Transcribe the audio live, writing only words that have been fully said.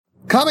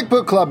Comic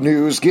Book Club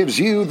News gives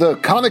you the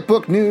comic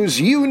book news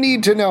you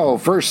need to know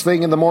first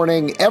thing in the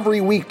morning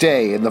every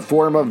weekday in the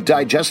form of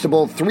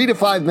digestible 3 to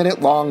 5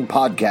 minute long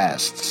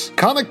podcasts.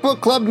 Comic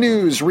Book Club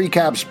News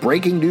recaps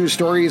breaking news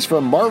stories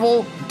from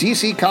Marvel,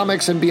 DC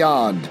Comics, and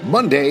beyond,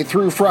 Monday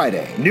through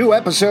Friday. New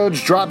episodes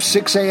drop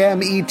 6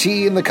 a.m. ET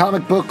in the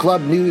Comic Book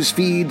Club News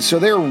feed, so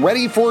they're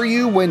ready for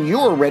you when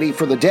you're ready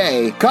for the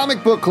day.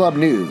 Comic Book Club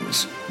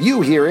News.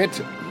 You hear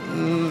it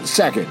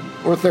second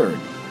or third,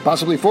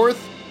 possibly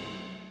fourth.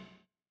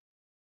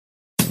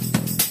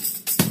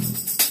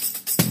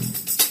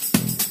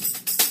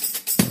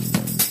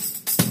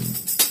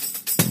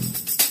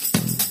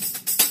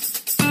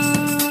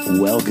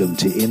 Welcome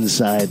to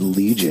Inside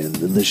Legion,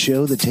 the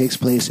show that takes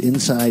place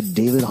inside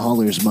David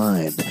Haller's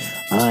mind.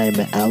 I'm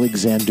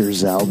Alexander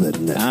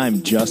Zalbin.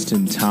 I'm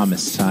Justin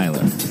Thomas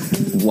Tyler.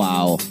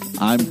 Wow.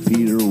 I'm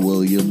Peter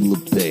William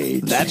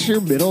LePage. That's your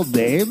middle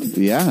name?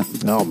 Yeah.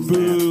 Oh,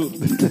 Boo.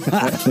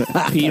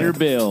 Peter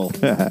Bill.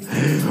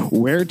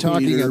 We're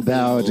talking Peter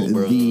about Bill,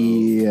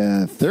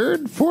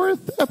 the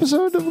fourth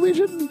episode of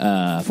Legion?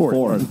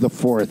 Fourth. The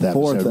fourth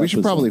episode. We should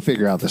episode. probably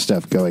figure out the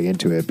stuff going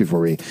into it before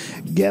we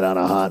get on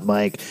a hot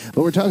mic.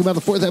 But we're talking about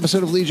the fourth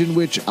episode of Legion,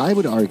 which I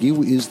would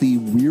argue is the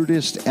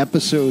weirdest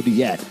episode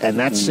yet. And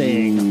that's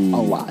saying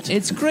a lot.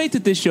 It's great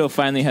that this show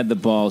finally had the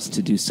balls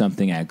to do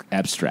something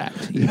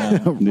abstract, you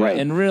know? Right.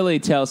 And really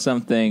tell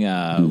something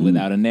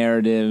without a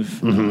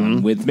narrative,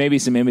 with maybe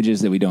some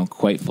images that we don't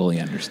quite fully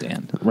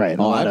understand. Right.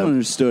 Oh, I've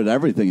understood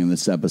everything in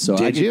this episode.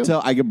 Did you?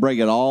 I could break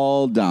it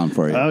all down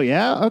for you. Oh,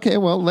 yeah? Okay,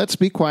 well, let's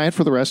be quiet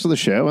for the rest of the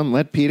show and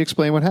let Pete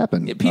explain what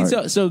happened. Yeah,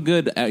 Pete's so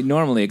good at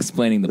normally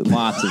explaining the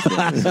plots of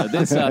things, so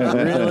this ought to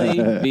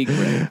really be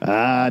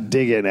great.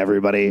 Dig in,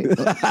 everybody.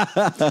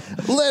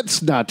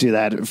 Let's not do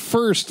that.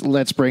 First,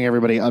 let's bring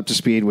everybody up to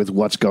speed with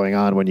what's going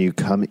on when you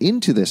come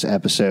into this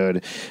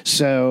episode.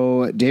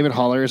 So, David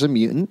Haller is a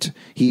mutant.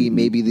 He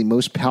may be the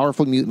most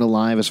powerful mutant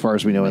alive as far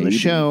as we know in the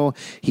show.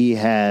 He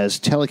has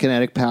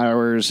telekinetic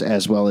powers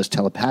as well as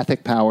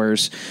telepathic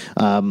powers.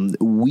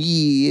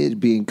 We,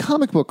 being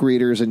comic book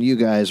readers and you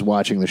guys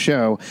watching the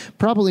show,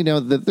 probably know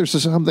that there's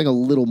something a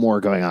little more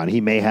going on.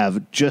 He may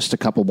have just a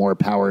couple more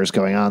powers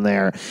going on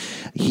there.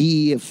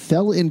 He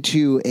fell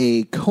into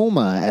a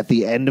coma at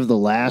the end of the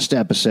last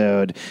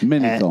episode.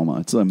 Mini coma.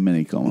 It's a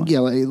mini coma. Yeah,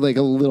 like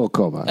a little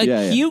coma.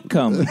 A cute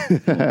coma.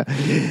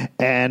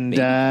 And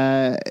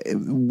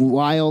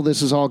while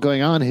this is all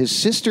going on, his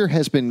sister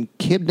has been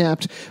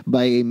kidnapped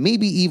by a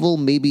maybe evil,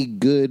 maybe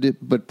good,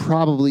 but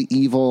probably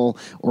evil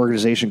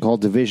organization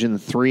called Division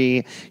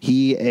 3.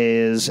 He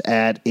is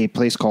at a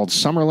place called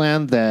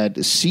Summerland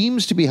that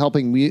seems to be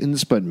helping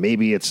mutants, but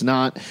maybe it's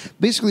not.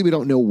 Basically, we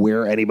don't know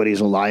where anybody's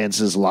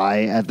alliances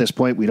lie at this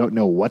point. We don't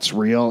know what's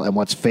real and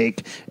what's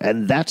fake,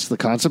 and that's the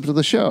concept of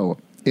the show,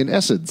 in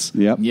essence.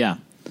 Yep. Yeah.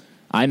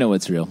 I know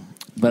it's real.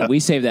 But we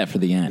saved that for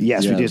the end.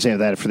 Yes, Yeah. we did save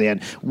that for the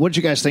end. What did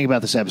you guys think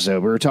about this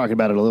episode? We were talking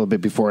about it a little bit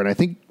before, and I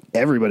think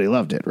everybody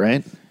loved it,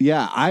 right?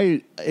 Yeah,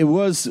 it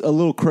was a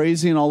little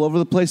crazy and all over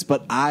the place,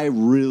 but I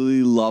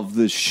really love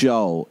this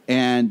show.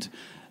 And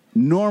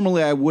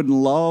normally I wouldn't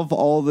love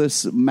all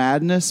this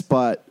madness,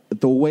 but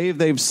the way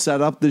they've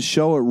set up this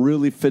show, it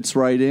really fits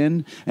right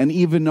in. And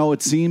even though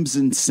it seems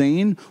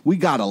insane, we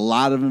got a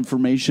lot of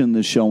information in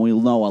the show. And we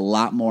know a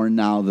lot more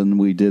now than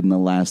we did in the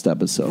last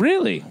episode.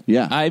 Really?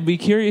 Yeah. I'd be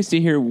curious to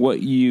hear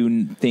what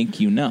you think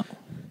you know.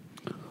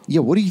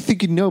 Yeah, what do you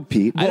think you know,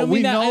 Pete? I don't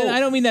mean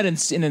that in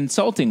an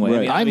insulting way.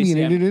 Right. I mean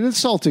it obviously, in an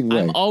insulting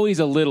way. I'm always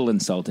a little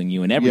insulting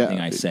you in everything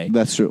I say.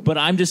 That's true. But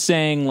I'm just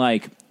saying,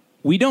 like,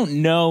 we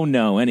don't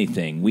know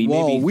anything. We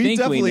maybe think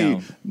definitely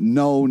we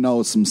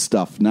know some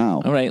stuff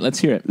now. All right, let's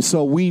hear it.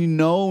 So we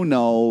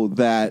know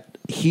that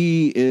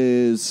he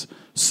is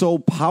so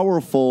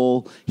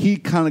powerful. He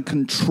kind of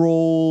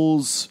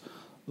controls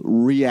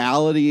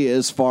reality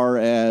as far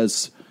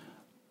as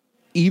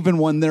even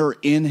when they're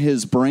in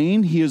his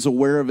brain, he is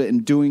aware of it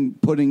and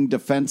putting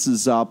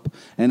defenses up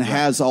and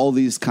has all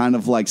these kind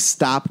of like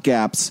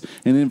stopgaps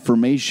in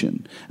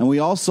information. And we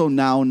also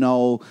now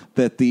know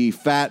that the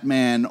fat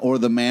man or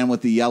the man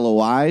with the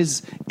yellow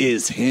eyes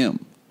is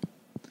him.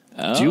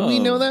 Do we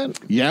know that?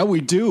 Yeah, we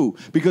do.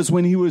 Because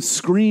when he was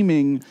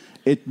screaming,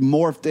 it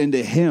morphed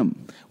into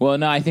him. Well,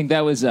 no, I think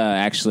that was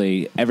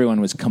actually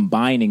everyone was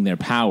combining their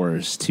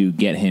powers to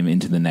get him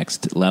into the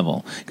next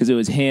level. Because it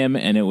was him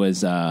and it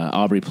was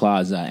Aubrey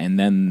Plaza and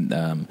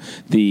then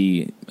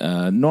the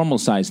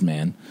normal-sized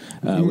man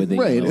with the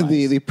right, yellow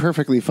eyes. the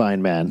perfectly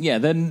fine man. Yeah,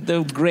 then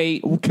the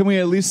great... Can we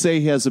at least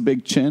say he has a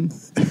big chin?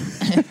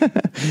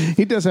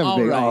 He does have a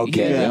big... right.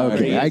 Okay, Yeah,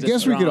 okay. he's I a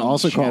guess we could strong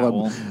also call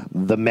jowl. him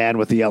the man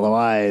with the yellow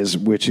eyes,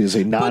 which is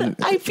a non...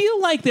 But I feel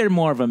like they're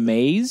more of a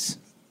maze.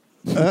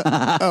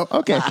 Oh,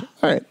 okay. All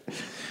right.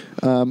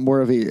 More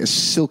of a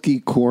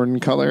silky corn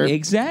color.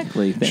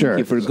 Exactly. Thank Sure.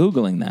 you for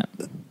Googling that.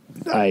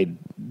 I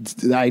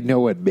I know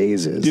what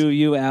maze is. Do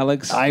you,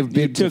 Alex?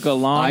 You took a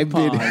long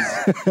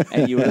pause,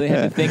 and you really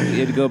had to think. You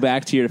had to go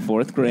back to your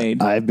 4th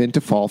grade. I've been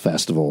to fall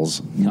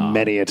festivals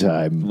many a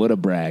time. What a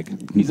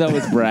brag! He's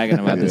always bragging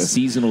about the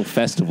seasonal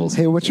festivals.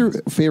 Hey, what's your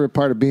favorite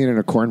part of being in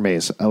a corn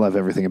maze? I love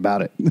everything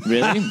about it.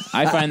 Really?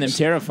 I find them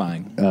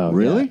terrifying. Oh,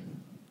 Really?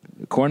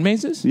 Corn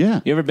mazes?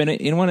 Yeah. You ever been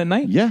in one at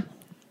night? Yeah.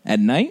 At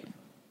night?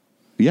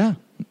 Yeah.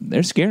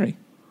 They're scary.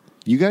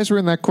 You guys were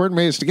in that corn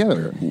maze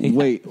together.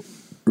 Wait.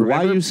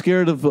 Why are you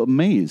scared of a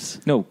maze?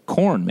 No,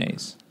 corn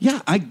maze.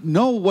 Yeah, I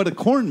know what a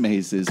corn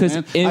maze is, 'Cause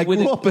man. it- I with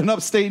grew the- up in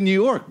upstate New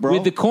York, bro.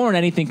 With the corn,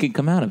 anything could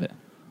come out of it.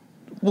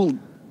 Well,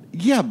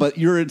 yeah, but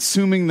you're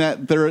assuming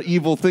that there are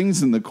evil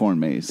things in the corn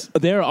maze.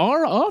 There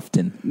are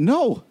often.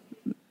 No.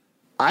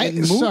 In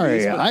movies,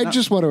 Sorry, but I not-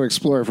 just want to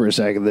explore for a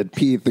second that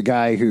Pete, the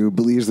guy who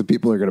believes that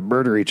people are going to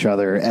murder each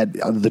other at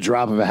the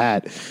drop of a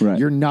hat, Right.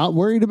 you're not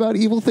worried about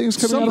evil things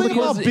coming out of Something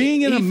the corn? about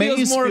being in a He feels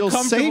maze more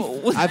feels safe.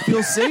 comfortable. I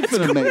feel safe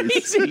in a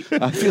maze. Crazy.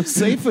 I feel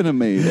safe in a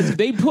maze.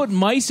 They put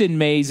mice in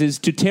mazes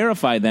to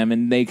terrify them,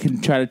 and they can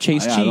try to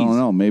chase cheese. I don't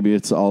know. Maybe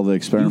it's all the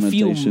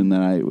experimentation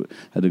that I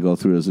had to go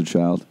through as a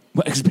child.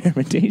 What,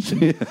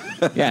 experimentation?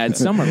 Yeah, at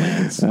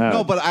Summerlands.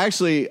 No, but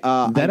actually,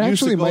 I used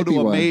actually to go might be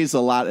to a one. maze a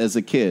lot as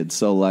a kid.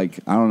 So, like,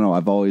 I don't know.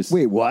 I've always...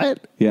 Wait,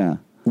 what? Yeah.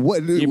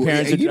 What? Your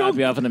parents would you drop don't-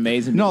 you off in the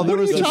maze. And No, be there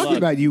like, was What are you "Good talking luck."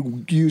 about?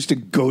 You used to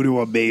go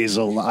to a maze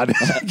a lot.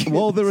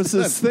 Well, there was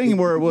this thing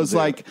where it was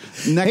like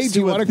next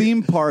to a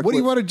theme park. What do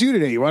you with- want to do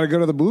today? You want to go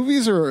to the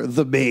movies or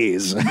the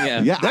maze?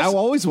 Yeah. Yeah, I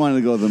always wanted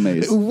to go to the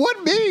maze.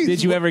 What maze?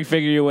 Did you ever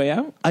figure your way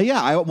out?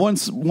 Yeah, I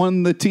once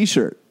won the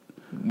T-shirt.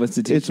 What's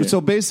the teacher? So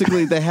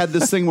basically, they had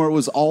this thing where it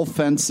was all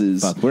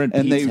fences, Fuck, we're in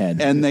and Pete's they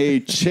head. and they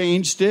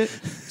changed it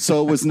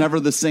so it was never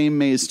the same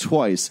maze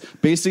twice.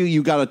 Basically,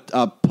 you got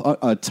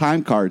a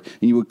time card,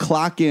 and you would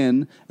clock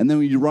in, and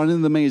then you run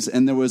into the maze,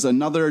 and there was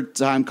another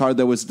time card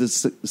that was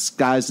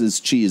disguised as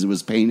cheese. It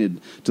was painted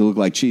to look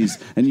like cheese,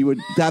 and you would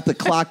have to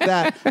clock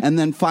that and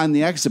then find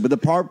the exit. But the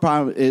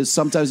problem is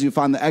sometimes you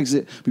find the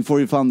exit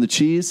before you found the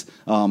cheese.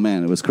 Oh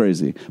man, it was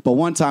crazy. But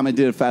one time I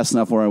did it fast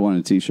enough where I won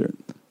a T-shirt.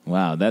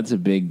 Wow, that's a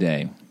big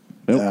day.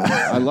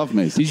 I love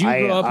mazes. Did you I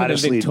grow up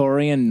honestly- in a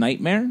Victorian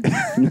nightmare?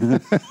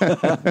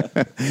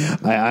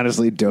 I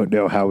honestly don't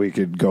know how we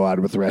could go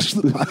on with the rest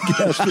of the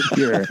podcast from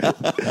here.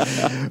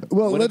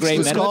 Well, What a let's great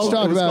metaphor.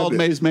 talk It was about called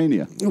Maze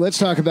Mania. Let's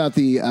talk about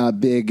the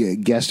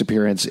big guest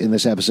appearance in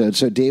this episode.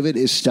 So David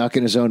is stuck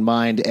in his own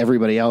mind.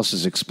 Everybody else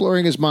is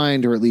exploring his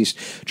mind, or at least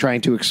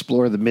trying to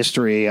explore the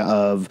mystery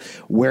of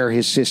where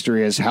his sister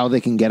is, how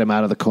they can get him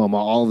out of the coma,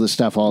 all of this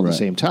stuff all at the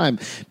same time.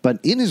 But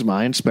in his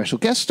mind, special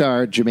guest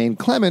star Jermaine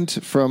Clement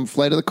from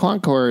Flight of the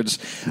Conchords.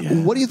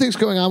 What do you think's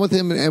going on with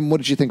him, and what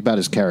did you think about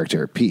his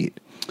character, Pete?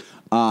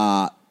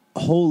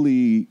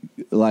 Holy,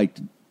 like,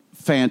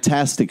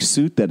 fantastic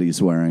suit that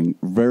he's wearing.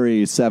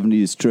 Very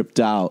 70s tripped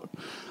out.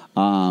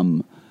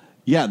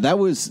 Yeah, that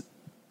was,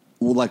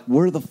 well, like,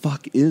 where the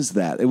fuck is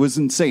that? It was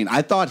insane.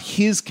 I thought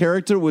his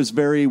character was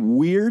very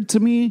weird to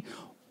me.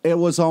 It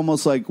was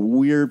almost like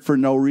weird for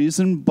no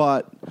reason,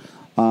 but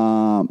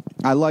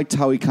I liked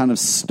how he kind of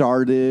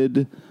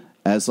started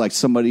as like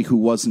somebody who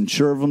wasn't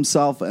sure of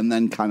himself, and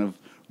then kind of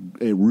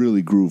it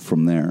really grew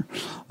from there.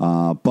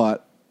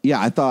 But yeah,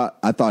 I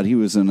thought he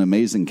was an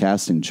amazing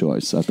casting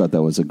choice. I thought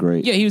that was a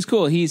great. Yeah, he was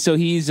cool. He's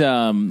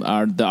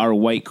our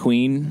white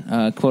queen,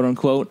 quote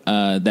unquote.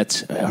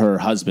 That's her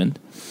husband,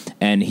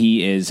 and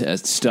he is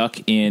stuck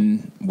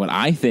in what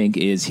I think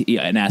is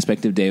an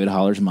aspect of David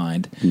Holler's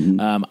mind.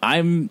 Mm-hmm.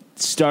 I'm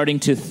starting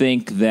to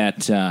think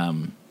that.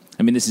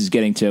 I mean, this is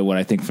getting to what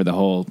I think for the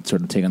whole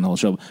sort of take on the whole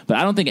show, but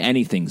I don't think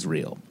anything's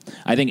real.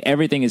 I think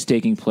everything is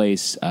taking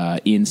place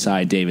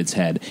inside David's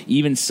head,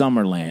 even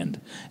Summerland.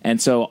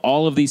 And so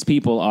all of these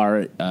people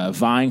are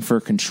vying for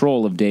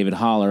control of David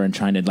Holler and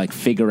trying to like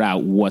figure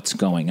out what's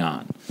going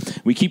on.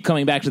 We keep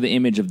coming back to the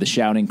image of the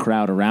shouting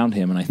crowd around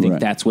him, and I think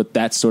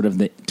that's sort of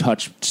the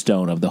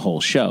touchstone of the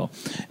whole show.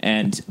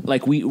 And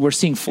like we're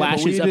seeing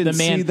flashes of the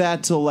man. See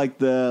that till like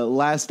the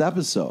last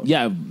episode.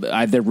 Yeah,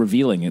 they're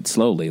revealing it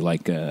slowly,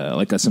 like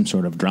some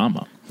sort of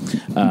drama.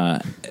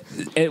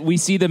 We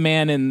see the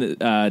man in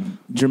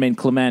Jermaine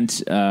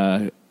Clement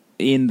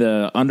in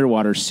the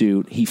underwater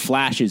suit. He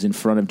flashes in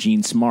front of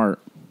Gene Smart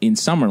in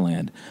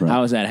Summerland. Right.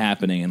 How is that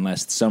happening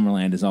unless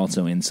Summerland is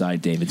also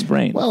inside David's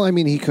brain? Well, I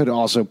mean, he could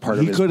also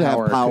He could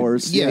have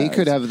powers. He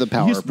could have the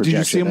power. Did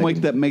you see him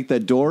make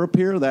that door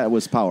appear? That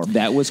was powerful.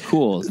 That was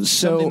cool.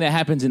 Something that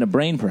happens in a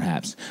brain,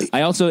 perhaps.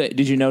 I also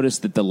did you notice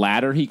that the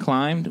ladder he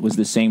climbed was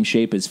the same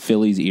shape as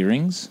Philly's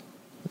earrings?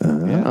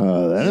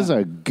 That is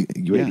a.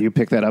 You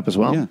picked that up as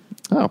well. Yeah.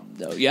 Oh,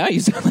 yeah. You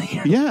sound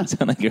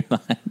like you're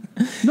lying.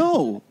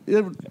 No,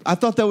 I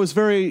thought that was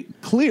very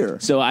clear.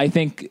 So I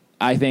think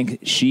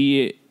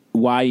she.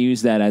 Why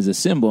use that as a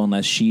symbol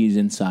unless she's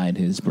inside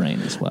his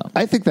brain as well?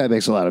 I think that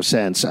makes a lot of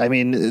sense. I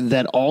mean,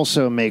 that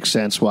also makes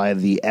sense why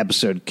the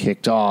episode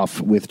kicked off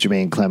with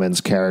Jermaine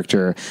Clement's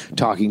character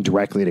talking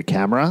directly to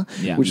camera,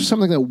 which is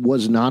something that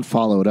was not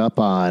followed up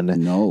on.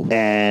 No.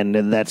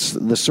 And that's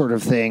the sort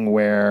of thing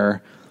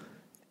where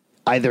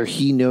either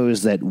he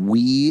knows that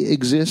we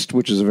exist,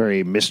 which is a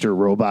very Mr.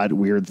 Robot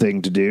weird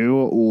thing to do,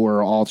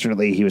 or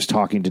alternately he was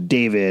talking to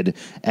David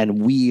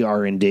and we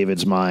are in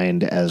David's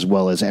mind as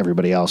well as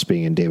everybody else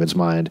being in David's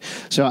mind.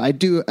 So I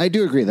do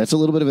agree. That's a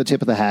little bit of a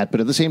tip of the hat, but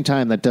at the same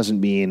time, that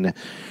doesn't mean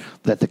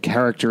that the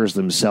characters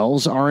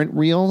themselves aren't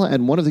real.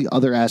 And one of the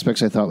other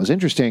aspects I thought was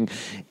interesting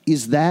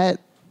is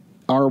that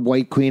our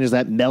White Queen, is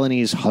that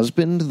Melanie's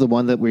husband, the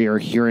one that we are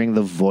hearing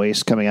the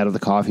voice coming out of the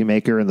coffee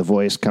maker and the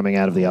voice coming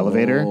out of the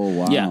elevator? Oh,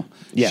 wow.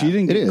 Yeah. She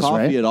didn't get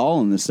coffee right? at all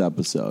in this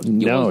episode.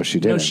 No, she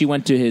didn't. No, she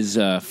went to his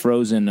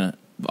frozen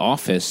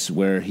office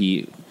where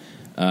he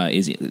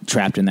is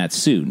trapped in that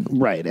suit.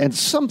 Right. And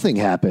something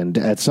happened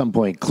at some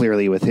point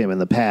clearly with him in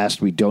the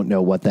past. We don't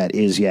know what that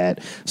is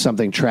yet.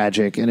 Something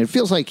tragic. And it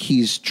feels like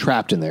he's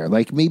trapped in there.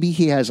 Like maybe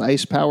he has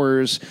ice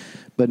powers,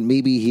 but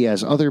maybe he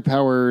has other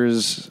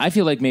powers. I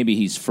feel like maybe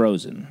he's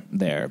frozen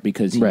there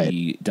because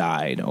he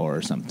died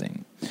or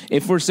something.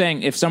 If we're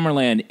saying if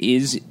Summerland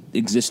is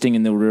existing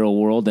in the real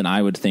world, then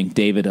I would think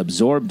David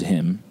absorbed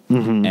him,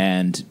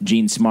 and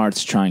Gene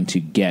Smart's trying to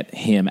get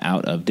him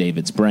out of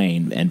David's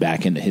brain and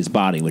back into his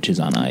body, which is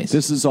on ice.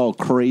 This is all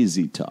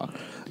crazy talk.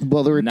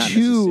 Well, there were Not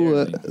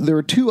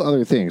two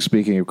other things,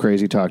 speaking of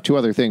crazy talk, two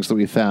other things that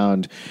we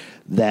found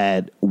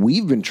that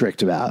we've been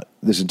tricked about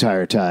this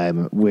entire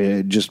time,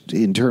 with just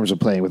in terms of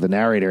playing with the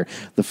narrator.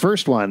 The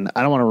first one,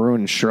 I don't want to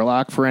ruin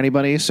Sherlock for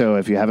anybody, so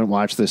if you haven't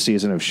watched this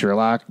season of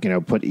Sherlock,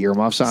 put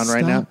earmuffs on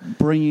right now.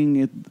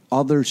 Bringing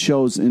other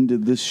shows into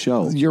this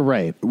show. You're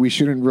right. We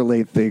shouldn't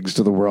relate things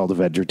to the world of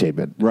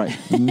entertainment. Right.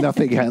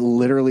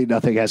 Literally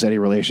nothing has any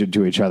relation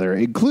to each other,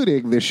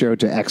 including this show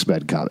to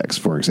X-Men comics,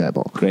 for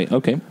example. Great.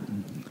 Okay.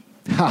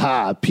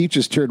 Haha,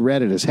 Peaches turned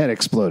red and his head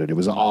exploded. It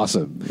was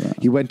awesome. Yeah.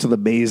 He went to the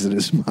maze in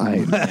his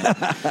mind.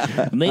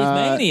 Maze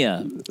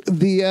Mania.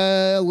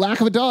 The lack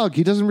of a dog.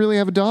 He doesn't really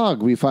have a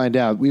dog, we find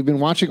out. We've been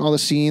watching all the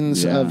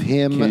scenes of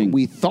him. King.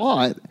 We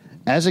thought,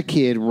 as a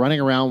kid, running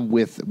around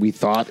with,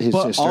 his but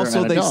sister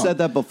also and a they dog. said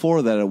that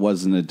before that it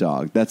wasn't a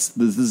dog. This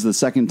is the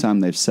second time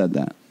they've said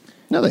that.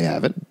 No, they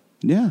haven't.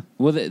 Yeah.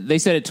 Well, they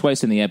said it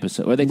twice in the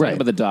episode. Or they talked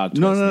about the dog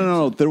twice.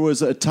 No. There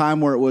was a time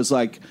where it was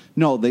like,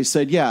 no, they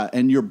said, yeah,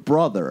 and your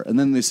brother. And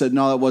then they said,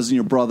 no, that wasn't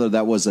your brother.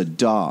 That was a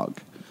dog.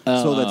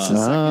 So that's the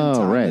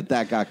second time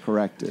that got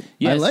corrected.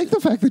 Yes. I like the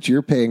fact that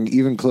you're paying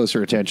even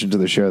closer attention to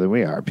the show than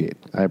we are, Pete.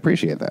 I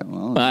appreciate that.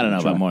 Well, I don't know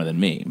about more than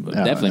me, but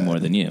definitely more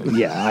than you.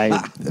 Yeah, I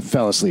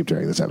fell asleep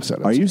during this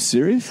episode. Are you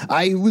serious?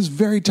 I was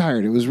very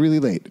tired. It was really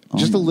late.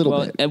 Just a little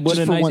bit.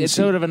 It's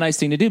sort of a nice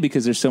thing to do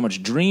because there's so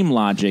much dream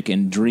logic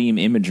and dream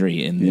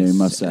imagery in this. Yeah, you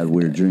must have had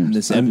weird dreams. In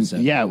this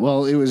episode. Yeah,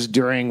 well, it was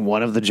during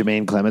one of the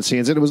Jermaine Clement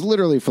scenes, and it was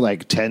literally for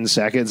like 10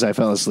 seconds I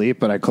fell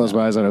asleep, but I closed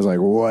my eyes and I was like,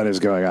 what is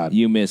going on?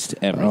 You missed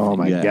everything. Oh,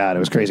 my God. It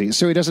was crazy.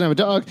 So he doesn't have a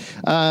dog.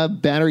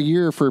 Banner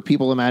year for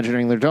people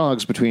imagining their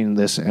dogs between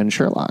this and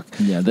Sherlock.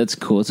 Yeah, that's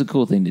cool. It's a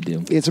cool thing to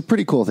do. It's a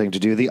pretty cool thing to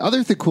do. The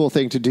other cool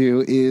thing to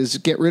do is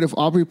get rid of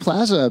Aubrey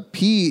Plaza.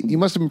 Pete, you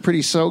must have been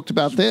pretty soaked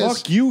about this.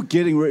 Fuck you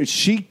getting rid.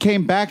 She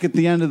came back at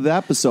the end of the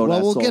episode. Well,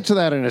 asshole. we'll get to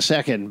that in a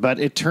second, but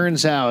it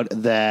turns out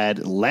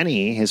that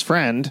Lenny, his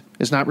friend,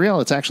 is not real.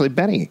 It's actually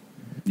Benny.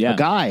 Yeah. A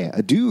guy,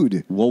 a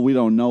dude. Well, we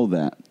don't know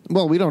that.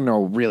 Well, we don't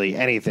know really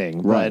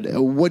anything, Right.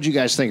 but what'd you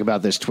guys think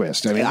about this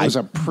twist? I mean, it was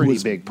a pretty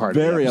big part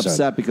of the Very episode.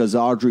 upset because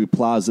Aubrey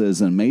Plaza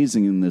is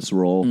amazing in this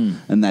role,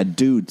 and that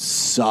dude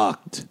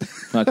sucked.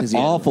 'Cause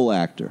Awful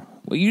actor.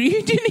 Well,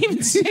 you didn't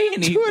even say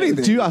anything.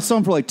 Dude, I saw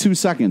him for like 2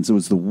 seconds. It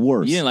was the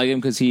worst. You didn't like him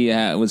because he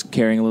was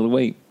carrying a little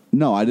weight.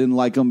 No, I didn't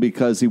like him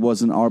because he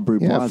wasn't Aubrey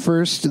Yeah, Plaza.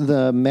 first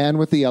the man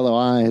with the yellow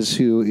eyes,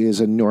 who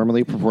is a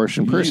normally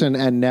proportioned person,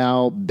 and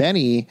now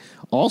Benny,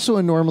 also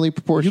a normally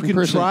proportioned You can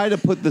person. try to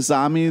put this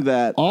on me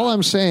that... All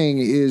I'm saying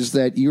is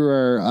that you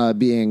are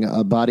being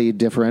a body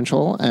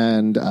differential,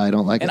 and I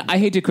don't like And it. I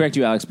hate to correct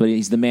you, Alex, but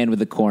he's the man with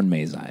the corn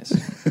maze eyes.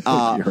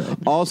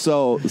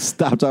 Also,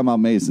 stop talking about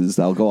mazes.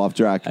 I'll go off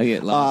track. I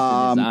get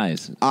lost in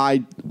his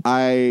eyes.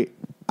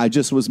 I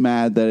just was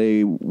mad that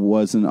he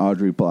wasn't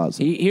Aubrey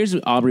Plaza. Here's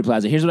Aubrey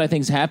Plaza. Here's what I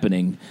think is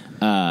happening.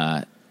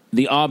 The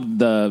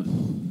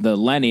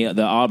Lenny,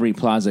 the Aubrey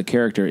Plaza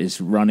character, is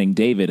running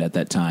David at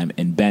that time,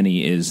 and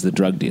Benny is the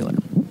drug dealer.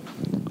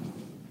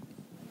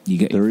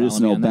 There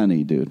is no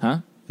Benny, dude.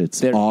 Huh?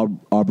 It's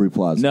Aubrey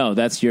Plaza. No,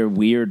 that's your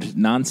weird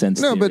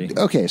nonsense No, theory. but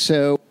okay,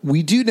 so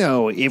we do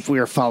know, if we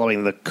are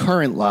following the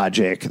current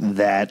logic,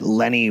 that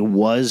Lenny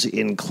was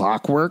in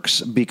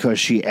Clockworks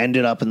because she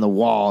ended up in the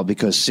wall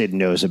because Sid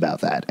knows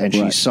about that. And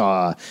she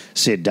saw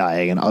Sid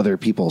dying and other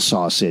people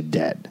saw Sid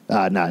dead.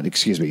 Saw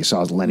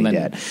Lenny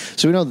dead.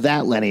 So we know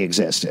that Lenny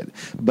existed.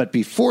 But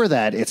before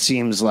that, it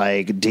seems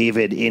like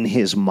David, in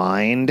his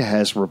mind,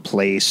 has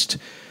replaced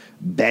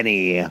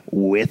Benny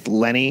with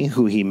Lenny,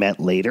 who he met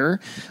later.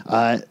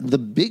 The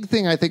big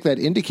thing I think that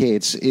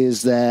indicates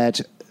is that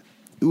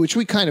which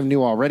we kind of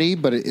knew already,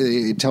 but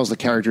it tells the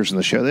characters in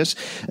the show this.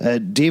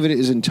 David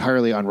is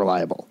entirely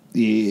unreliable.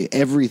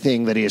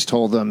 Everything that he has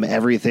told them,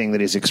 everything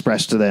that he's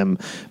expressed to them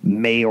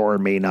may or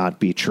may not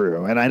be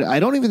true. And I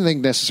don't even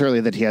think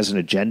necessarily that he has an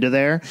agenda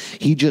there.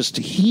 He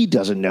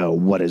doesn't know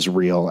what is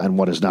real and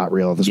what is not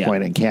real at this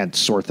point and can't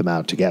sort them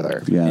out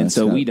together. Yeah, and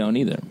so we don't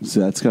either. So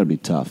that's got to be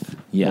tough.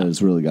 Yeah.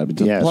 It's really got to be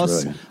tough. Yeah,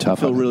 Plus, really tough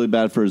I feel really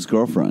bad for his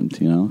girlfriend,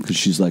 because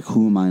she's like,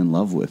 who am I in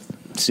love with?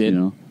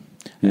 Sid.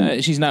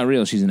 Yeah. She's not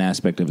real. She's an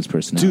aspect of his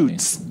personality.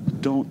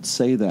 Dude, don't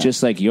say that.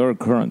 Just like your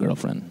current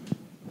girlfriend.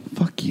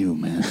 Fuck you,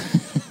 man.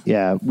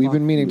 Yeah, we've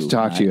been meaning to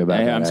talk to you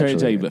about that. I'm sorry to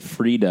tell you, actually. but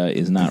Frida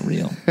is not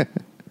real.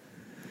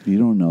 You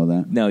don't know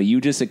that. No,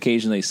 you just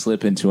occasionally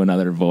slip into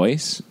another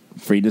voice,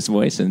 Frida's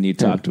voice, and you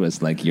talk to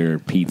us like you're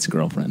Pete's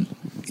girlfriend.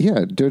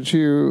 Yeah, don't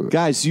you...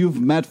 Guys,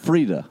 you've met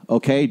Frida,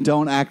 okay?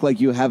 Don't act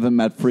like you haven't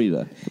met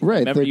Frida. Right,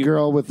 Remember the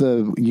girl with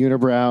the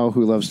unibrow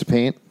who loves to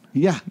paint.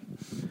 Yeah.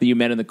 That you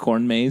met in the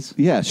corn maze?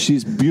 Yeah,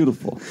 she's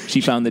beautiful.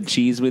 She found the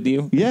cheese with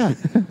you? Yeah,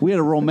 we had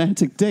a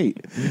romantic date.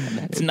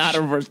 It's not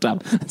a first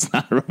stop. It's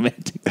not a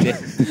romantic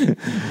date.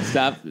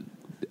 Stop.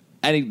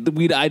 I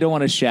don't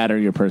want to shatter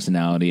your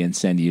personality and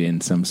send you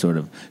in some sort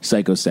of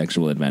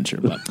psychosexual adventure,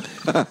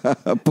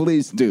 but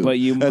Please do. But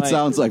you that might.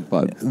 sounds like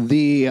fun.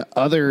 The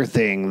other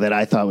thing that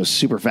I thought was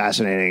super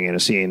fascinating in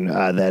a scene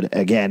that,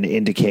 again,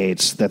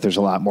 indicates that there's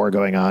a lot more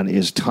going on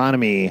is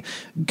Tanami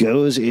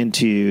goes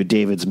into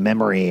David's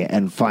memory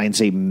and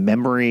finds a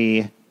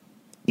memory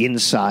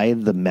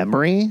inside the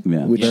memory,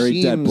 Yeah, which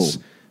very seems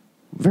Deadpool.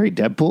 very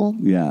Deadpool.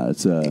 Yeah,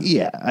 it's a...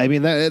 Yeah, I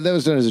mean, that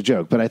was done as a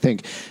joke, but I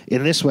think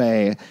in this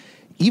way...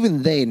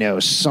 Even they know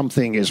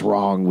something is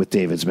wrong with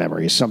David's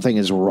memory. Something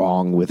is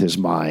wrong with his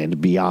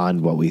mind beyond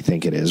what we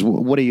think it is.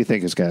 What do you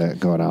think is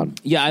going on?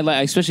 yeah,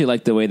 I especially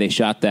like the way they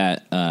shot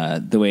that,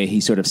 the way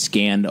he sort of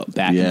scanned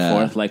back and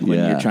forth, like when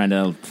you're trying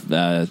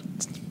to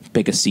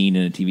pick a scene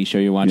in a TV show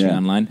you're watching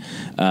online.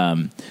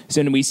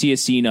 So then we see a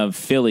scene of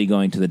Philly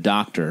going to the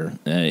doctor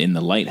in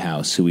the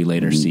lighthouse, who we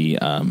later see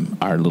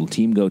our little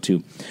team go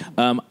to.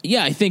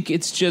 I think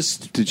it's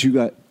just...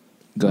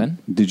 Go ahead.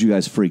 Did you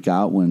guys freak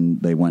out when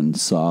they went and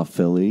saw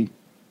Philly,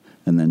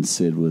 and then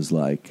Sid was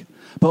like,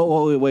 "But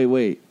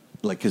wait,"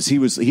 like because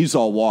he's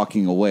all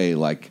walking away,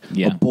 like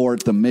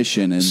abort the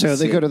mission. And so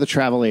they go to the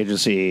travel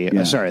agency,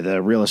 the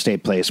real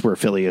estate place where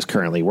Philly is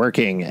currently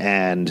working,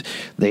 and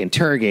they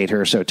interrogate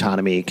her so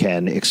Tanami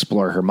can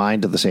explore her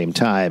mind at the same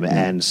time.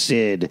 And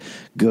Sid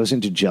goes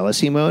into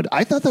jealousy mode.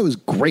 I thought that was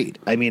great.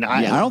 I mean,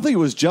 I don't think it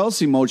was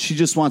jealousy mode. She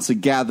just wants to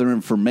gather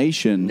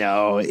information.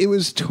 No, it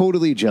was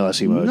totally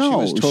jealousy mode.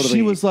 No,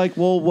 she was like,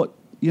 well, what?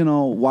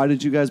 Why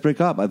did you guys break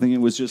up? I think it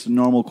was just a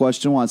normal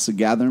question, wants to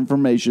gather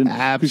information.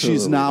 Absolutely.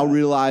 She's now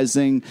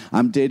realizing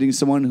I'm dating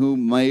someone who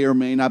may or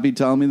may not be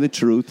telling me the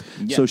truth,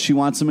 so she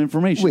wants some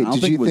information. Wait, I don't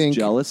think it was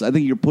jealous. I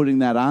think you're putting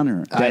that on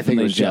her. I think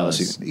it was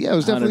jealousy. Yeah, it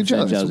was definitely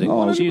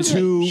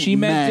jealousy. She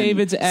met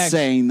David's ex.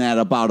 Saying that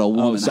about a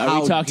woman. So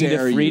are we talking to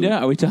Frida? You?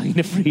 Are we talking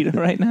to Frida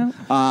right now?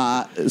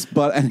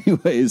 But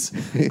anyways,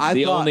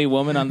 the only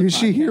woman on the Is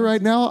she here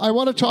right now? I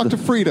want to talk to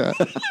Frida.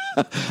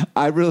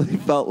 I really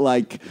felt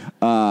like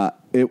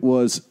it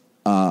was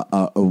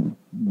a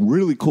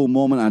really cool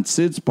moment on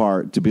Sid's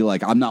part to be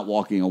like, I'm not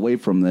walking away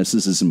from this.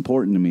 This is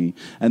important to me.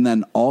 And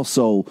then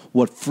also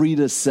what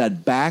Frida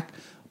said back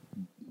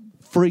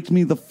freaked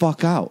me the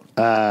fuck out.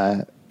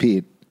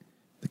 Pete,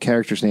 the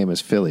character's name is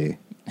Philly.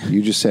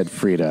 You just said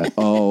Frida.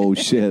 Oh,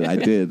 shit, I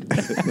did.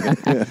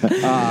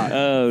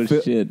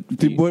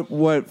 Shit.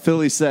 What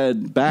Philly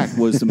said back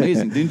was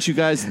amazing. Didn't you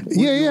guys?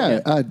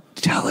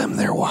 Tell him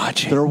they're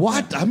watching. They're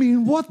what? I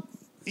mean, what?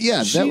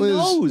 Yeah, She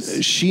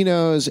knows. She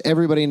knows.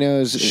 Everybody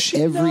knows.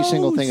 Every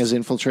single knows. thing is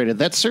infiltrated.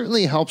 That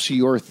certainly helps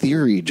your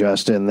theory,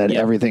 Justin, that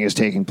everything is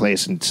taking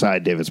place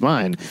inside David's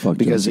mind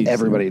because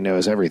everybody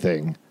knows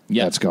everything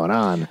that's going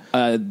on.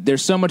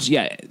 There's so much.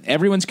 Yeah,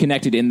 everyone's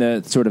connected in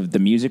the sort of the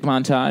music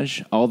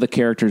montage. All the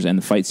characters and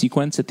the fight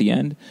sequence at the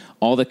end.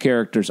 All the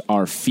characters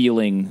are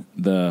feeling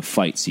the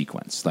fight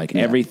sequence. Like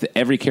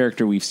every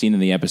character we've seen in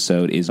the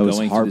episode is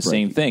going through the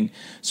same thing.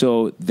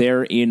 So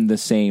they're in the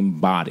same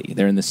body.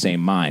 They're in the same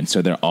mind.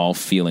 So they're all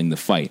feeling the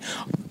fight.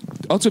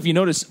 Also, if you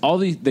notice, all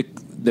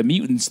the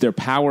mutants, their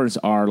powers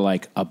are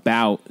like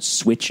about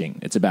switching.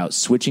 It's about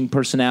switching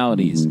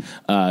personalities,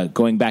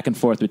 going back and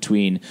forth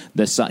between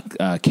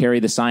Carrie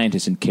the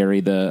scientist and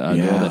Carrie the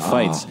girl that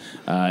fights.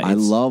 I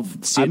love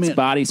Sid's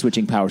body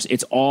switching powers.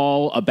 It's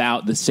all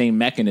about the same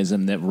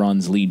mechanism that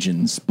runs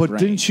Legion's But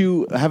brain.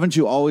 haven't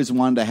you always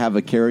wanted to have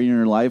a Carrie in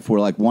your life where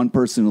like one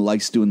person who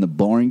likes doing the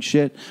boring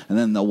shit and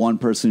then the one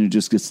person who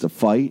just gets to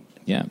fight?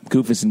 Yeah,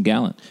 Goofus and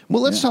Gallant.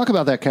 Well, let's talk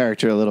about that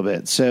character a little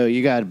bit. So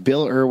you got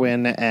Bill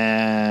Irwin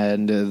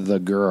and the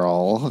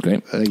girl.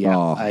 Great.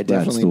 I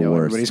definitely know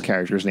everybody's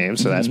character's name,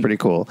 so that's pretty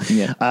cool.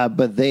 Yeah.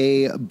 But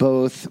they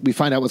both, we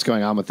find out what's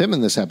going on with them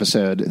in this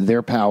episode.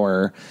 Their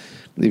power,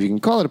 if you can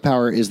call it a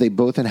power, is they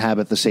both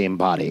inhabit the same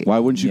body. Why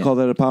wouldn't you call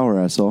that a power,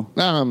 asshole?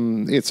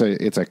 It's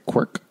a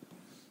quirk.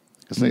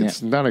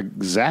 It's not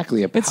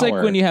exactly a power. It's like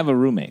when you have a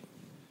roommate.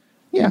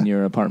 in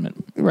your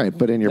apartment. Right,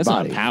 but in your That's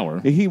body. not power.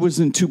 He was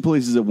in two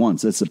places at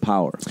once. That's the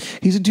power.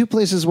 He's in two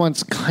places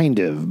once, kind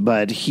of,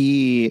 but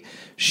she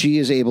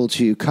is able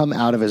to come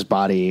out of his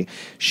body.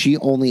 She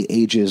only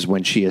ages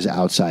when she is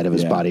outside of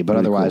his body, but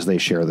otherwise they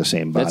share the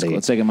same body. That's cool.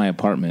 It's like in my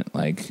apartment.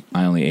 Like,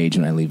 I only age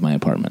when I leave my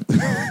apartment.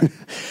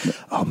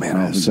 Oh, man,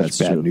 I have such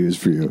bad news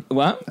for you.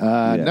 What?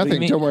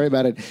 Nothing. Don't worry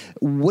about it.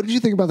 What did you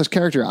think about this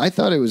character? I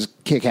thought it was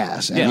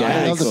kick-ass. And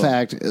I love the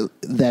fact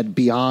that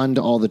beyond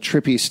all the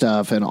trippy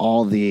stuff and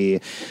all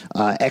the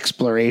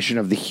exploration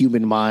of the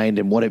human mind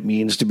and what it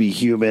means to be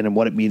human and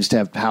what it means to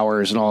have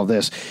powers and all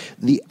this,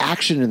 the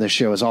action in the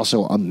show is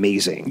also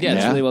amazing. Yeah,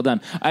 it's really well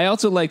done. I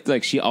also liked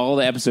all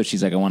the episodes.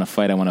 She's like, I want to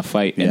fight,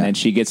 and then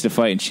she gets to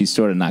fight, and she's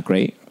sort of not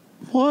great.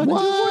 What?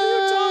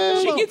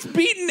 She gets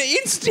beaten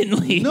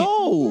instantly.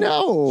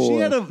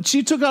 No.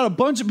 She took out a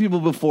bunch of people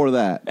before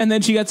that. And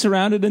then she got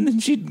surrounded, and then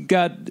she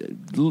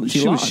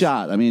was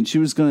shot. I mean, she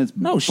was going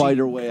to fight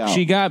her way out.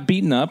 She got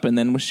beaten up, and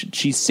then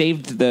she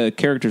saved the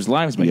characters'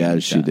 lives by getting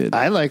shot. Did.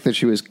 I like that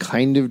she was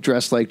kind of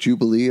dressed like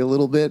Jubilee a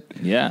little bit.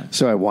 Yeah.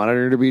 So I wanted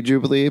her to be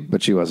Jubilee,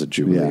 but she wasn't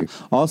Jubilee.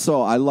 Yeah.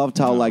 Also, I loved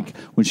how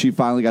when she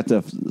finally got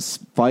to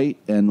fight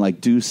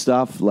and do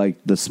stuff,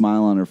 the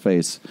smile on her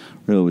face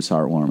really was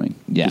heartwarming.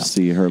 Yeah. To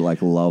see her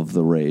love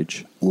the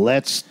rage.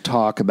 Let's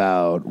talk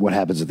about what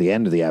happens at the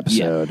end of the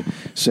episode. Yeah.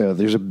 So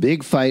there's a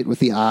big fight with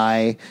the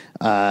eye.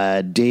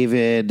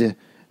 David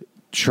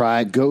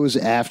goes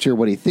after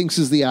what he thinks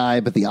is the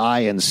eye, but the eye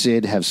and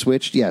Sid have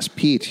switched. Yes,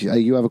 Pete,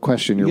 you have a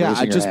question. You're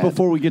raising your hand.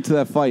 Before we get to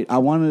that fight, I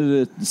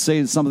wanted to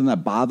say something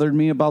that bothered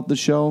me about the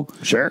show.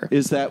 Sure.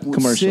 Is that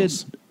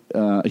commercials?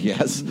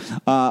 Sid,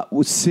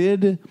 with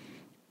Sid,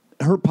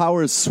 her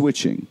power is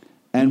switching,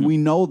 and we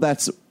know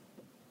that's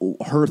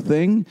her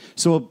thing.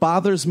 So it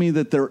bothers me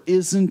that there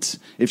isn't,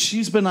 if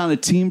she's been on a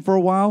team for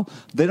a while,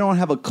 they don't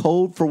have a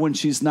code for when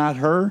she's not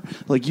her.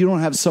 You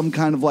don't have some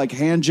kind of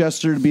hand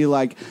gesture to be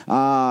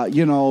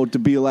to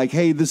be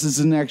hey, this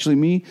isn't actually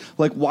me.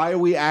 Why are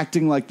we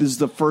acting like this is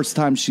the first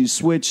time she's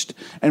switched?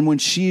 And when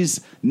she's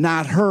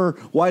not her,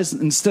 why is,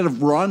 instead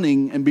of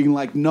running and being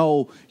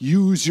no,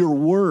 use your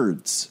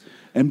words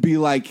and be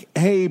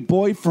hey,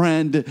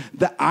 boyfriend,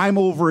 that I'm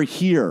over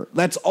here.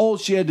 That's all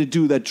she had to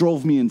do. That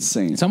drove me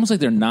insane. It's almost like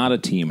they're not a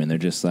team, and they're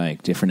just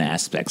different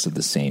aspects of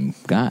the same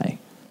guy.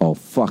 Oh,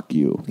 fuck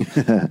you.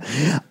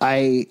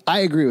 I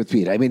agree with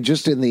Pete. I mean,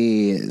 just in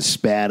the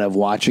span of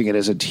watching it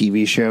as a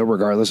TV show,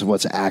 regardless of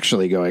what's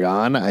actually going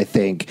on, I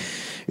think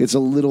it's a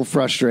little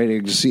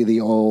frustrating to see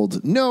the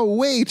old, no,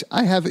 wait,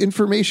 I have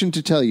information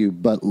to tell you,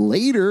 but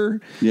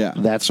later,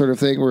 that sort of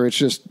thing where it's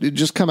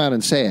just come out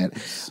and say it.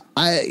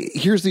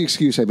 Here's the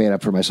excuse I made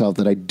up for myself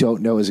that I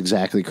don't know is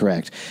exactly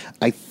correct.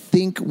 I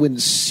think when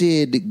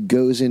Sid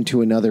goes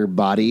into another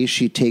body,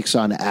 she takes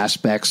on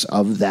aspects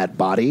of that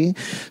body.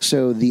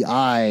 So the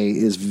eye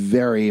is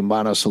very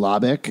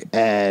monosyllabic,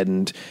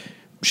 and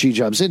she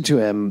jumps into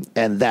him,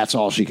 and that's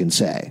all she can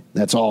say.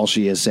 That's all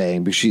she is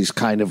saying, because she's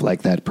kind of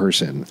like that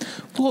person.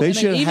 Well, they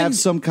should have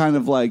some kind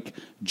of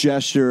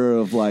gesture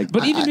of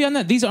But even beyond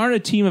that, these aren't a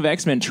team of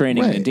X-Men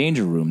training in a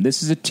danger room.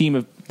 This is a team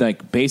of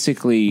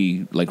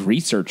basically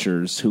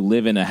researchers who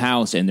live in a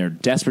house, and they're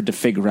desperate to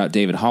figure out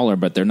David Haller,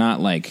 but they're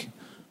not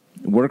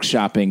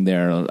workshopping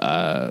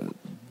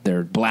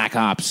their black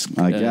ops.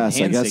 I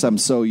guess I'm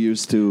so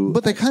used to,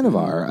 but they kind of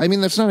are. I mean,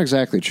 that's not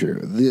exactly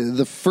true.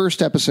 The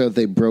first episode,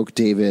 they broke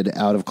David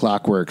out of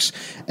Clockworks,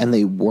 and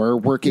they were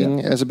working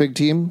as a big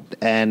team.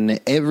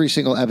 And every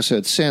single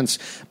episode since,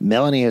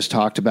 Melanie has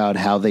talked about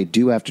how they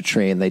do have to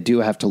train, they do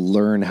have to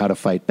learn how to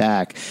fight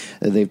back.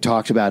 They've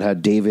talked about how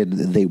David,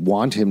 they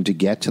want him to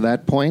get to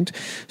that point.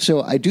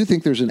 So I do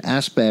think there's an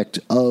aspect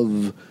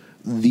of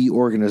the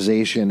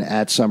organization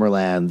at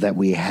Summerland that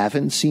we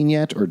haven't seen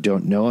yet or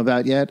don't know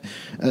about yet.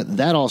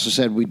 That also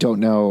said, we don't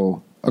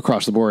know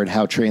across the board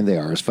how trained they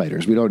are as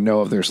fighters. We don't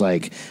know if there's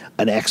an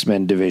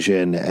X-Men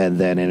division and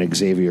then an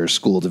Xavier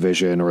school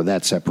division or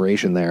that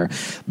separation there,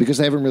 because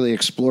they haven't really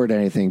explored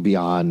anything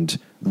beyond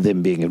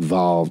them being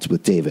involved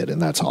with David,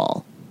 and that's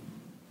all.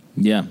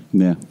 Yeah.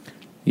 Yeah.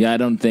 Yeah, I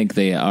don't think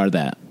they are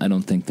that. I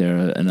don't think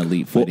they're an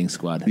elite fighting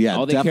squad. Yeah,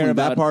 all they definitely. Care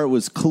about, that part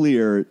was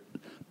clear.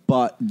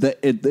 But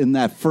in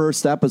that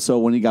first episode,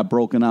 when he got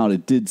broken out,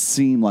 it did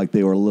seem like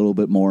they were a little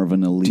bit more of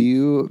an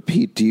elite.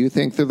 Pete, do you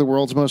think they're the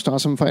world's most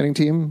awesome fighting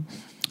team?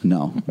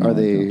 No. Are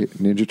they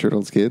Ninja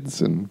Turtles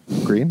kids and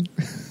green?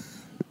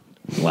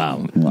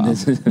 Wow.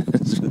 This is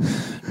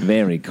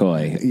very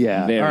coy.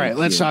 Yeah. Very all right,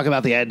 let's cute. talk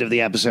about the end of the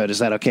episode. Is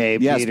that okay,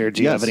 yes, Pete, or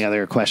do you have any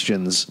other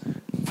questions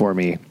for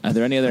me? Are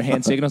there any other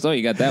hand signals? Oh,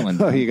 you got that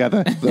one. Oh, you got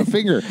the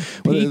finger.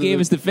 He gave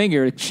us the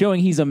finger,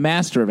 showing he's a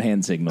master of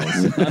hand signals,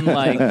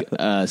 unlike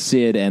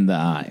Sid and the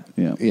eye.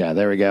 Yeah,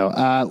 there we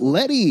go.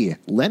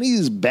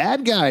 Lenny's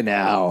bad guy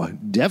now.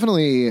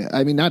 Definitely,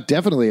 I mean, not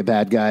definitely a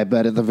bad guy,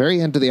 but at the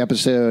very end of the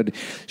episode,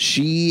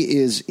 she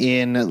is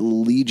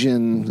in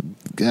Legion,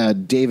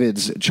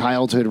 David's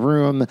childhood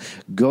room,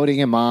 goading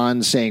him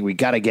on, saying, we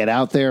got to get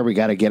out there. We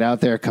got to get out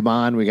there. Come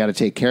on. We got to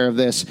take care of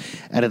this.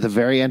 And at the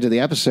very end of the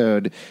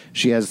episode,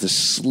 she She has this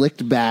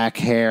slicked back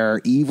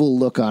hair, evil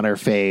look on her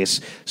face,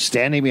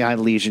 standing behind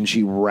Legion.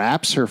 She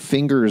wraps her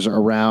fingers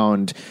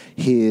around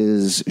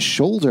his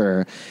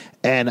shoulder.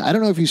 And I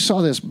don't know if you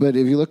saw this, but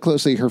if you look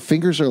closely, her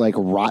fingers are like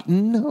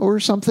rotten or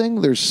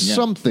something. There's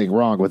something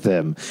wrong with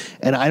them.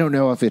 And I don't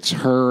know if it's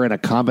her and a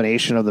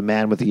combination of the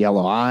man with the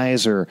yellow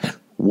eyes or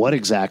what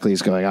exactly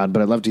is going on,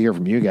 but I'd love to hear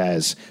from you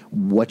guys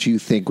what you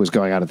think was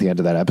going on at the end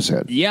of that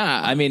episode.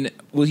 Yeah, I mean,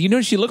 well,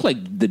 she looked like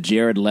the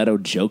Jared Leto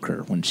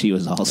Joker when she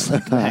was all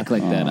slicked back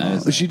like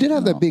that. She did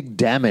have that big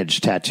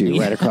damage tattoo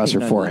right across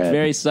her forehead.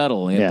 Very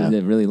subtle.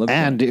 It really looked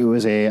and like. It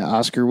was a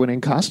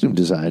Oscar-winning costume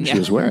design she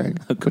was wearing,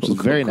 which is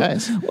very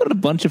nice. What a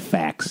bunch of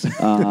facts.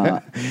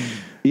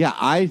 Yeah,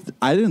 I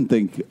didn't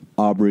think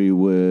Aubrey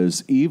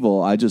was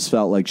evil. I just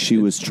felt like she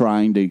was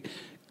trying to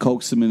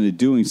coax him into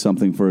doing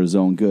something for his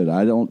own good.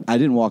 I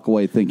didn't walk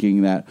away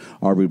thinking that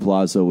Aubrey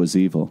Plaza was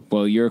evil.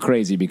 Well, you're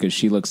crazy because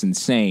she looks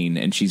insane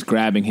and she's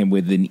grabbing him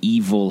with an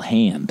evil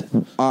hand.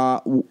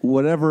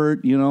 Whatever,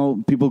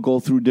 people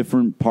go through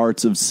different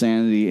parts of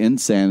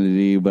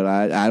insanity, but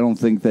I don't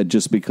think that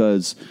just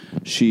because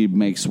she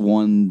makes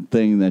one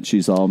thing that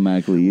she's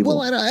automatically evil.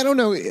 Well, I don't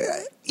know.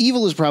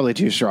 Evil is probably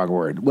too strong a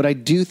word. What I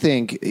do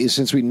think is,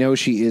 since we know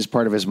she is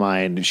part of his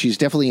mind, she's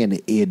definitely an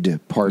id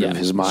part of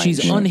his mind.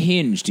 She's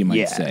unhinged, you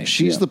might say.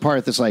 She's the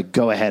part that's like,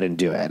 go ahead and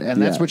do it.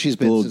 And that's what she's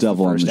been since the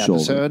first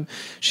episode.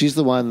 She's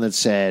the one that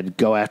said,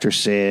 go after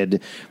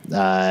Sid,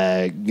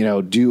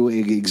 do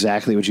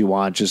exactly what you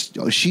want.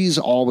 She's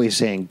always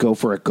saying, go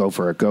for it, go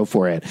for it, go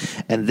for it.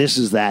 And this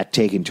is that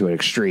taken to an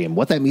extreme.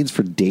 What that means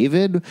for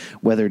David,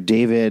 whether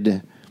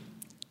David...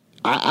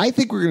 I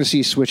think we're going to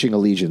see switching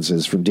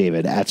allegiances from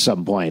David at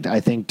some point.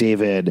 I think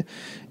David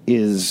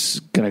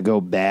is going to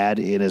go bad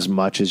in as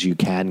much as you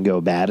can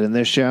go bad in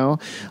this show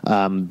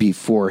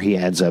before he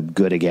ends up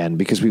good again,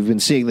 because we've been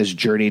seeing this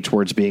journey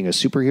towards being a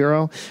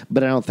superhero,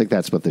 but I don't think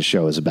that's what the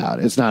show is about.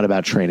 It's not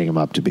about training him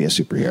up to be a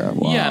superhero.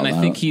 Well, and I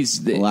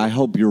think I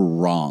hope you're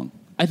wrong.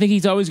 I think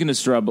he's always going to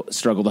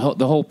struggle.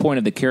 The whole point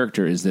of the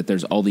character is that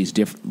there's all these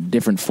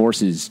different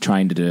forces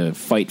trying to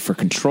fight for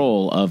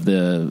control of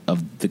the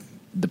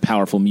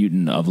powerful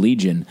mutant of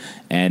Legion,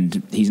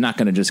 and he's not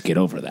going to just get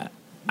over that.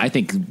 I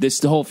think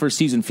the whole first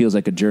season feels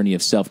like a journey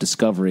of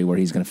self-discovery where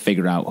he's going to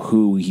figure out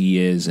who he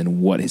is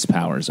and what his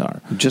powers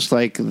are. Just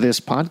like this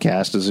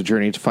podcast is a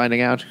journey to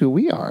finding out who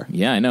we are.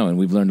 Yeah, I know, and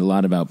we've learned a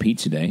lot about Pete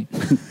today,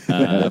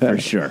 for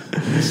sure.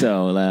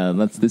 So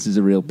this is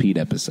a real Pete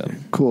episode.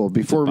 Cool.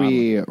 Before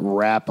we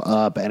wrap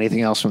up,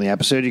 anything else from the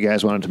episode you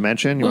guys wanted to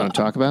mention? You want to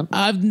talk about?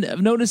 I've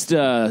noticed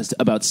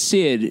about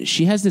Sid.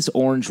 She has this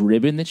orange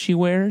ribbon that she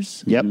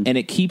wears. Yep. And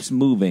it keeps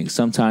moving.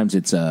 Sometimes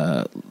it's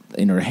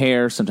in her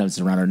hair, sometimes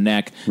it's around her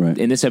neck. Right.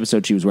 In this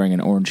episode, she was wearing an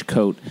orange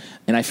coat,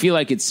 and I feel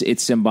like it's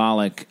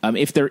symbolic.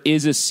 If there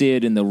is a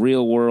Sid in the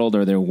real world,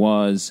 or there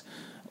was,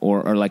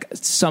 or like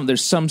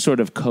there's some sort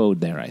of code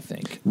there. I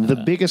think the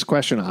biggest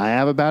question I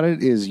have about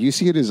it is, you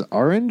see it as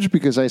orange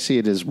because I see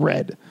it as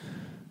red.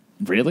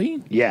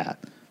 Really? Yeah.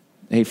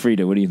 Hey,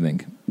 Frida, what do you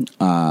think?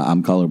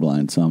 I'm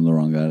colorblind, so I'm the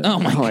wrong guy. Oh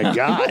my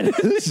God,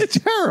 this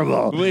is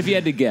terrible. Well, if you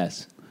had to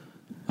guess,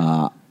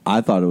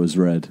 I thought it was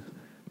red.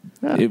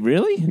 It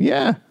really?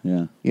 Yeah.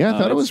 Yeah. I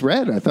thought it was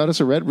red. I thought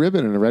it's a red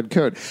ribbon and a red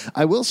coat.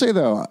 I will say,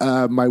 though,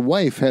 my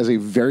wife has a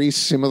very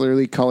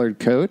similarly colored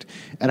coat,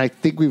 and I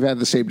think we've had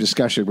the same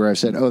discussion where I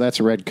said, oh, that's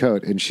a red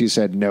coat, and she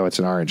said, no, it's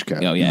an orange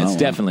coat. Oh, yeah, it's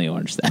definitely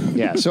orange then.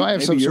 Yeah, so I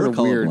have some sort of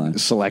weird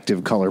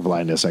selective color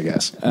blindness, I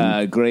guess.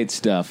 Great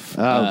stuff.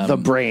 The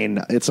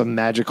brain, it's a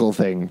magical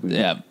thing.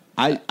 Yeah.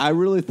 I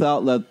really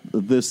thought that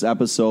this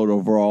episode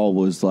overall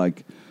was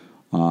like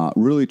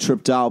really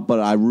tripped out,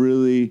 but I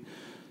really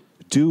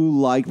do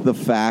like the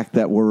fact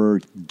that we're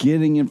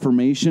getting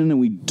information and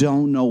we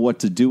don't know what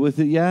to do with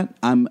it yet.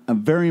 I'm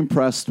very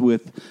impressed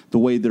with the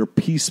way they're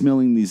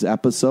piecemealing these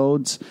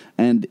episodes,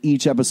 and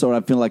each episode I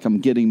feel like I'm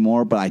getting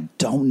more, but I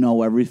don't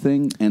know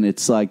everything, and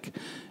it's like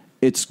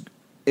it's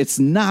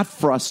not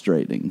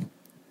frustrating,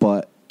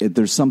 but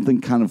there's something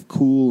kind of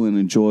cool and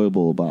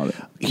enjoyable about it.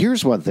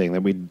 Here's one thing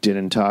that we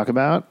didn't talk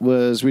about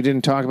was we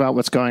didn't talk about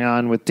what's going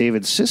on with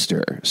David's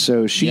sister.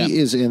 So she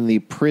is in the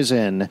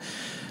prison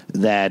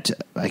that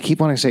I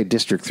keep wanting to say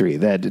District 3,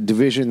 that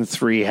Division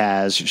 3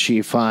 has.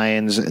 She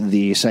finds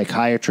the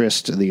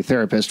psychiatrist, the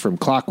therapist from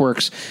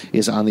Clockworks,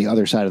 is on the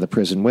other side of the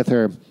prison with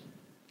her.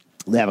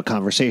 They have a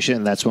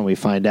conversation. That's when we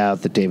find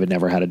out that David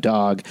never had a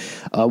dog.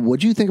 What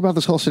do you think about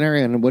this whole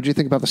scenario, and what do you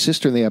think about the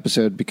sister in the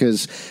episode?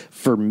 Because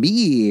for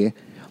me,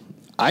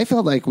 I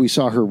felt like we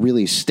saw her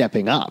really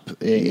stepping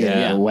up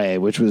in a way,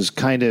 which was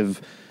kind of...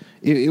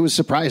 It was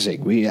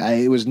surprising.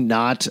 It was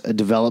not a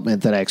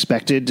development that I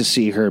expected to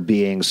see her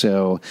being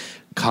so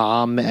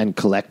calm and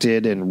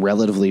collected and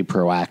relatively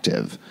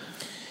proactive.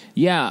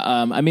 Yeah,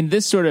 I mean,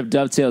 this sort of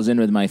dovetails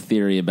in with my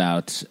theory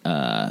about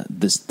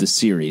the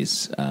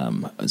series,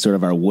 sort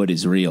of our "what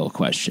is real"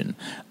 question.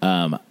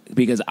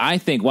 Because I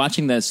think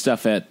watching that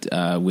stuff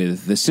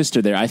with the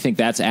sister there, I think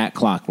that's at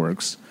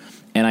Clockworks,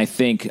 and I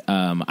think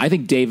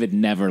David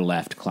never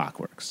left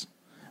Clockworks.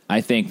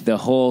 I think the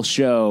whole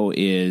show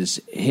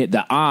is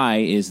the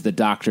eye is the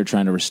doctor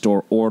trying to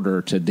restore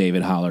order to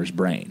David Holler's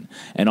brain,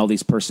 and all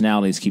these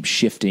personalities keep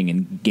shifting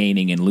and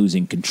gaining and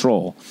losing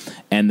control,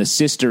 and the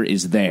sister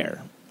is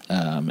there.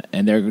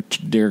 And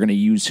they're going to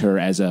use her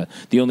as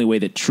the only way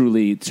that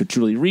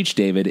truly reach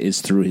David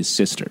is through his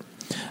sister.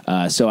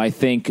 So I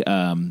think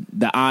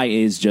the eye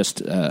is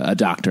just a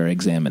doctor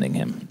examining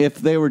him. If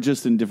they were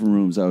just in different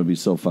rooms, I would be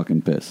so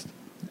fucking pissed.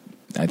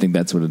 I think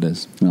that's what it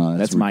is. No,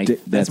 that's my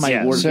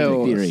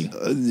working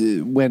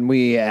theory. When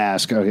we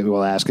ask, okay,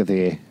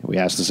 we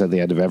ask this at the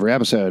end of every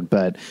episode,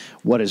 but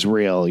what is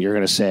real? You're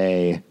going to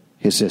say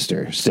his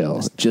sister still.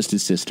 It's just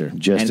his sister.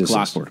 Just and his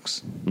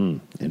Clockworks.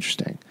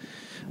 Interesting.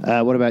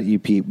 What about you,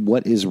 Pete?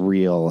 What is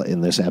real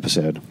in this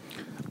episode?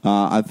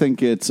 I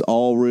think it's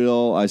all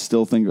real. I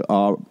still think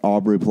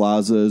Aubrey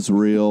Plaza is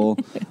real.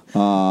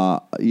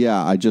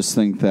 I just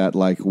think that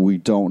we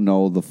don't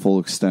know the full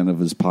extent of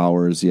his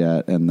powers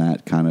yet, and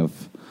that kind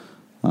of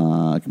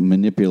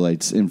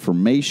manipulates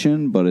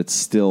information. But it's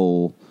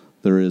still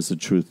there is a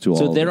truth to all.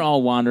 So they're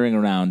all wandering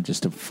around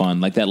just for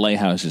fun, like that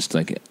lighthouse, just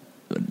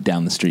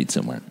down the street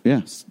somewhere.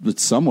 Yeah,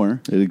 it's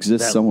somewhere. It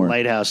exists that somewhere.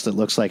 Lighthouse that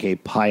looks like a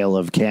pile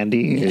of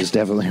candy is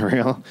definitely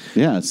real.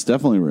 Yeah, it's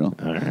definitely real.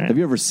 All right. Have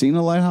you ever seen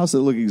a lighthouse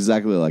that look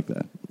exactly like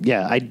that?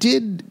 Yeah, I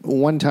did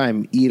one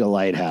time eat a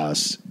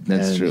lighthouse.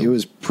 That's true. It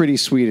was pretty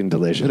sweet and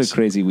delicious. What a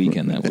crazy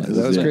weekend that was.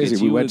 That was crazy.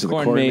 We went to the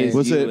corn maze.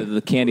 Was it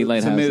the candy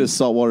lighthouse? Was it made of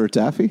saltwater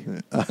taffy?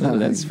 Oh,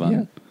 that's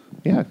fun.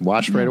 Yeah,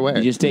 washed right away.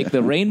 You just take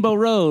the Rainbow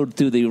Road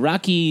through the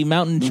Rocky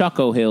Mountain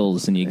Choco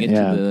Hills, and you get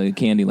to the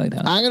Candy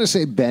Lighthouse. I'm going to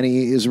say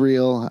Benny is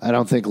real. I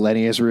don't think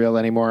Lenny is real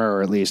anymore,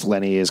 or at least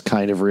Lenny is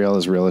kind of real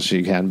as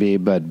she can be,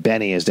 but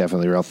Benny is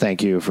definitely real.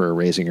 Thank you for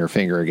raising your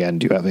finger again.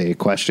 Do you have a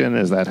question?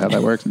 Is that how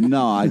that works?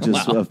 No, I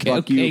just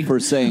fuck you for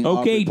saying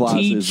okay,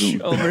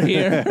 teach over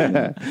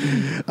here.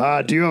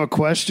 Do you have a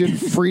question,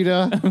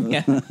 Frida?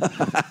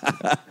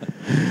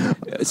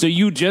 So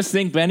you just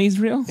think Benny's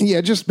real?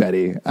 Yeah, just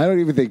Benny. I don't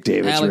even think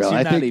David's Alex, real. You're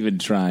I not think even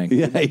trying.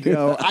 Yeah,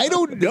 I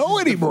don't know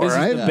anymore. This is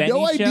I have the Benny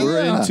no show? idea.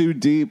 We're in too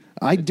deep.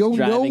 I don't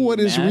know Driving what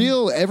you is mad?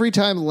 real.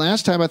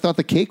 Last time I thought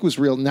the cake was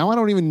real. Now I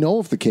don't even know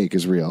if the cake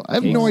is real. I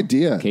have no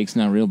idea. Cake's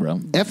not real, bro.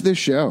 F this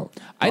show.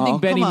 I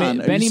think Benny come on.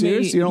 may. Are Benny you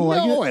serious? may. You don't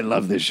like No, it? I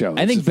love this show.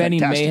 I think It's Benny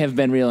fantastic. may have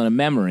been real in a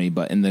memory,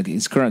 but in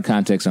his current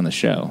context on the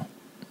show,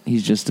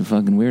 he's just a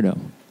fucking weirdo.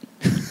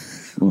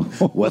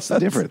 What's the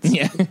difference?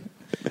 Yeah.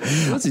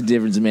 What's the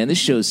difference, man? This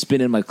show's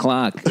spinning my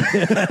clock.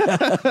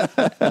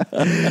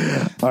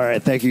 All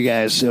right. Thank you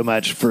guys so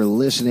much for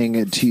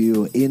listening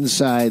to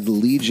Inside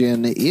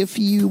Legion. If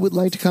you would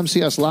like to come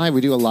see us live, we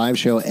do a live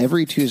show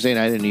every Tuesday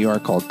night in New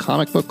York called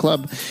Comic Book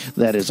Club.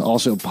 That is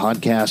also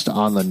podcast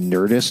on the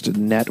Nerdist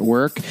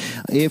Network.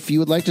 If you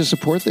would like to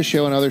support the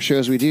show and other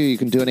shows we do, you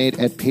can donate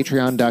at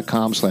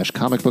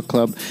patreon.com/Comic Book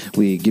Club.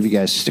 We give you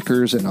guys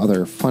stickers and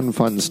other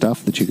fun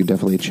stuff that you can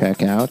definitely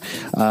check out.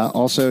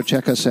 Also,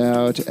 check us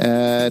out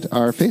at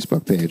our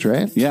Facebook page,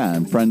 right? Yeah,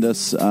 and friend us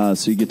so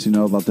you get to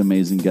know about the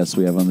amazing guests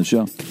we have on the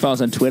show. Follow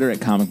us on Twitter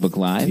at Comic Book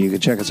Live. You can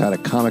check us out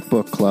at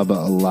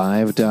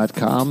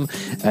comicbookclublive.com,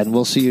 and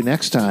we'll see you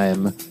next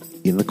time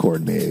in the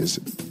corn maze.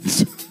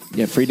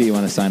 Yeah, Frida, you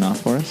want to sign off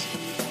for us?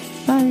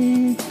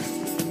 Bye.